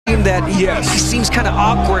that he seems kind of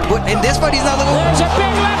awkward. But in this fight, he's not looking. There's a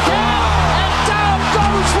big left hand, and down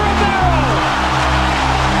goes Romero.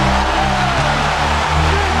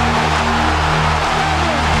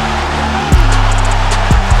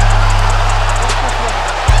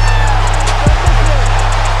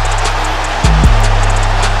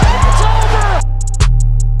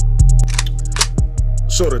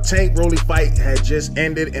 So the Tank Rolly fight had just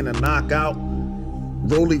ended in a knockout.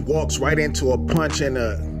 Rolly walks right into a punch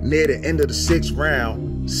near the end of the 6th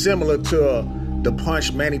round, similar to the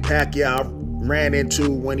punch Manny Pacquiao ran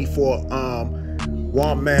into when he fought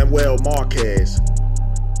Juan Manuel Marquez.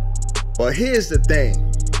 But here's the thing.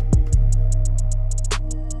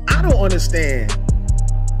 I don't understand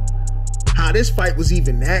how this fight was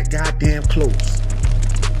even that goddamn close.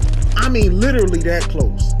 I mean, literally that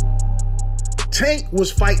close. Tank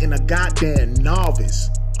was fighting a goddamn novice,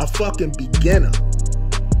 a fucking beginner.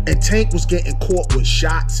 And Tank was getting caught with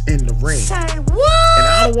shots in the ring. Say what? And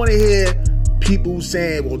I don't want to hear people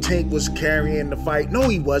saying, well, Tank was carrying the fight. No,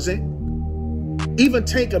 he wasn't. Even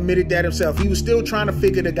Tank admitted that himself. He was still trying to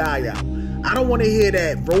figure the guy out. I don't want to hear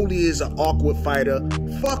that Rolly is an awkward fighter.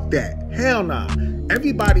 Fuck that. Hell nah.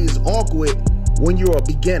 Everybody is awkward when you're a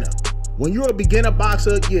beginner. When you're a beginner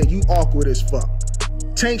boxer, yeah, you awkward as fuck.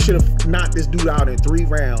 Tank should have knocked this dude out in 3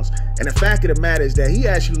 rounds. And the fact of the matter is that he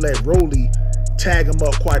actually let Rolly tag him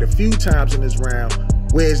up quite a few times in this round,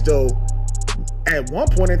 whereas though at one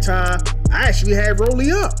point in time I actually had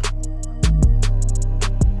Rolly up.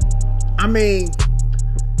 I mean,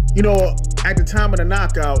 you know, at the time of the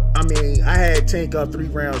knockout, I mean, I had Tank up 3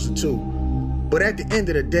 rounds to 2, but at the end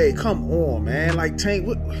of the day, come on, man, like Tank,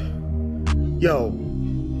 yo,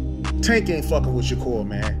 Tank ain't fucking with Shakur,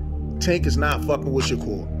 man. Tank is not fucking with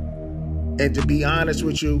Shakur. And to be honest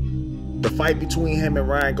with you, the fight between him and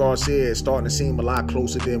Ryan Garcia is starting to seem a lot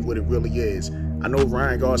closer than what it really is. I know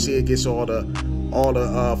Ryan Garcia gets all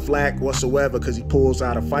the flack whatsoever because he pulls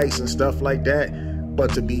out of fights and stuff like that.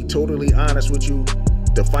 But to be totally honest with you,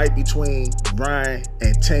 the fight between Ryan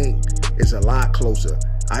and Tank is a lot closer.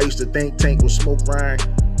 I used to think Tank would smoke Ryan.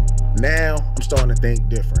 Now I'm starting to think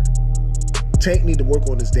different. Tank need to work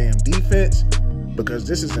on his damn defense, because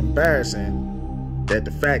this is embarrassing that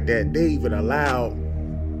the fact that they even allowed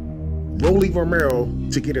Rolly Romero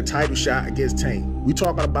to get a title shot against Tank. We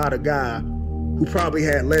talking about a guy who probably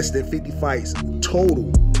had less than 50 fights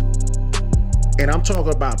total. And I'm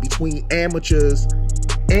talking about between amateurs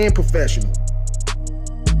and professional.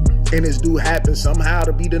 And this dude happened somehow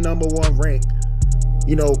to be the #1 ranked,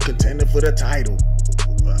 you know, contender for the title.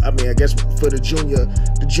 I mean, I guess for the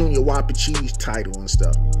junior Whopper Cheese title and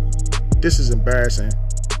stuff. This is embarrassing.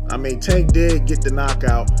 I mean, Tank did get the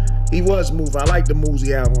knockout. He was moving. I like the moves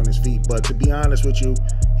he had on his feet, but to be honest with you,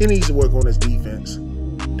 he needs to work on his defense.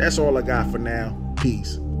 That's all I got for now.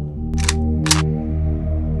 Peace.